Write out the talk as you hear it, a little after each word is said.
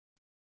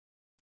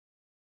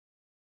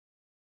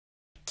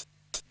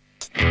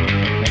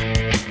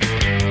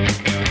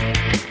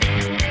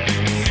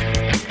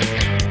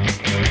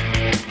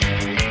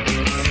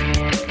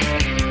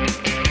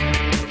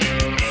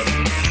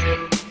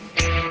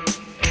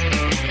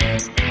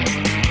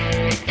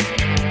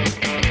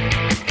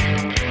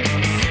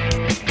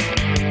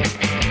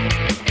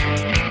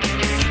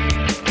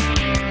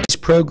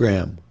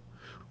program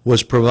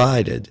was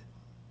provided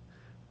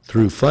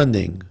through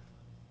funding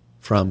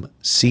from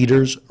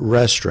Cedars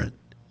Restaurant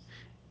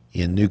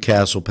in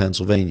Newcastle,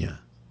 Pennsylvania.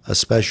 A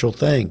special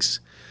thanks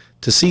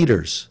to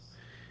Cedars,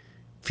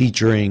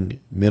 featuring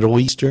Middle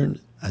Eastern,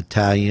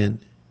 Italian,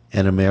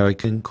 and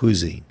American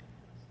cuisine.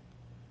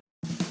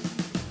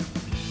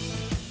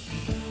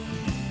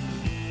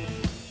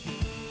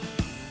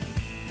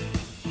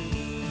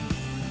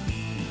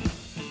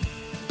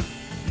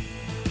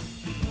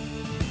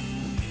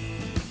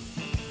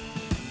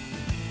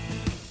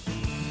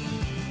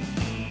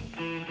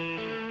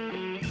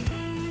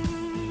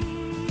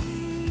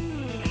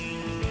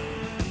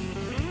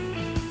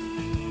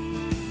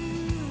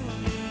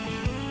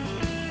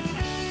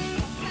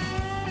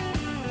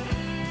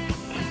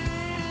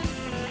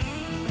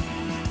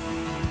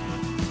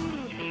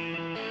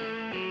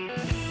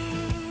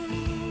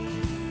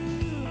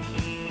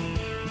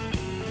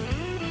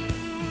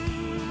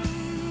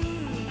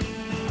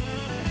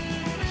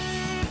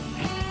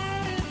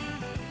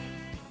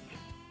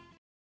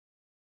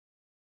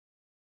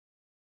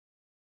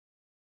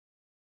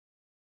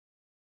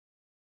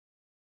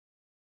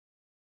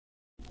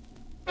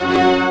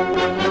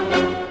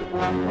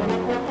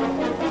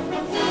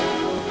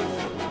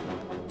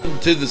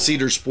 To the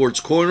Cedars Sports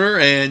Corner,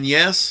 and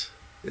yes,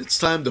 it's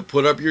time to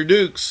put up your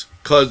Dukes,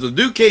 because the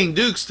Duquesne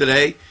Dukes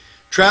today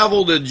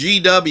traveled to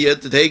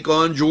GW to take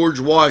on George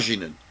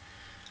Washington.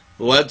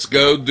 Let's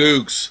go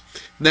Dukes.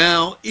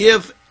 Now,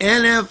 if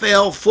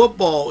NFL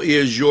football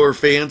is your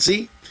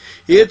fancy,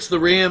 it's the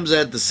Rams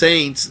at the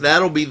Saints.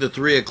 That'll be the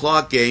 3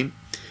 o'clock game.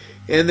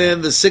 And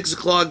then the 6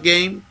 o'clock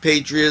game,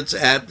 Patriots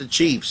at the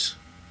Chiefs.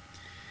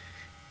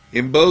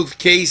 In both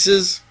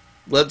cases,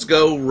 let's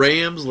go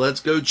Rams, let's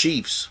go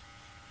Chiefs.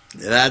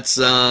 That's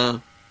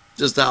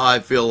just how I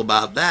feel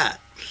about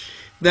that.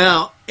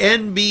 Now,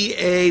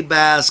 NBA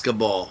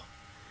basketball,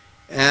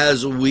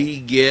 as we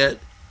get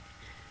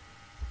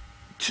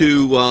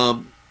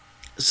to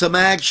some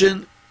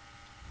action.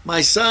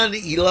 My son,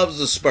 he loves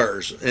the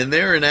Spurs, and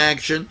they're in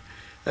action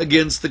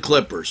against the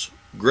Clippers.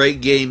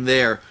 Great game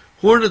there.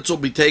 Hornets will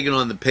be taking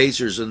on the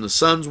Pacers, and the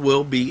Suns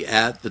will be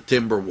at the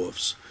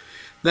Timberwolves.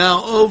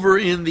 Now, over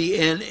in the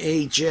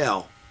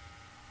NHL,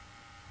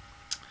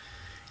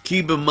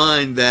 keep in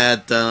mind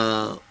that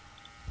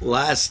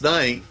last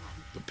night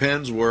the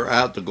Pens were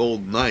out the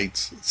Golden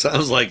Knights. It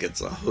sounds like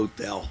it's a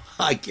hotel.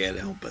 I can't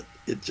help it.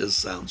 It just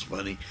sounds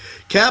funny.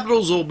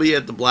 Capitals will be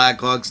at the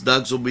Blackhawks.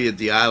 Ducks will be at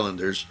the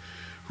Islanders.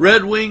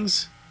 Red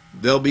Wings,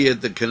 they'll be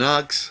at the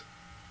Canucks.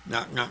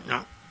 Knock, knock,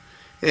 knock.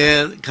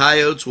 And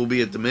Coyotes will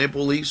be at the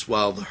Maple Leafs,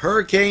 while the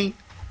Hurricane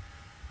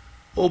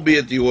will be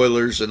at the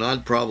Oilers, and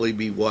I'd probably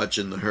be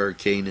watching the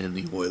Hurricane and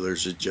the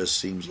Oilers. It just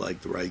seems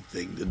like the right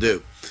thing to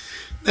do.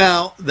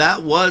 Now,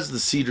 that was the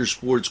Cedars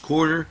Sports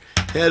Corner.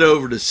 Head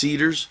over to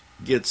Cedars,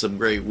 get some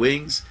great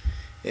wings,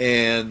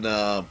 and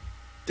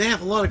they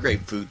have a lot of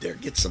great food there.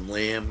 Get some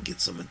lamb,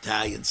 get some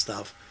Italian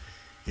stuff.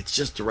 It's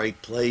just the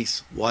right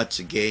place. Watch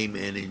the game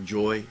and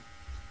enjoy,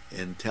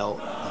 and tell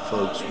the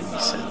folks we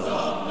said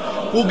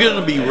hello. We're going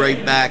to be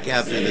right back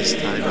after this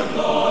time.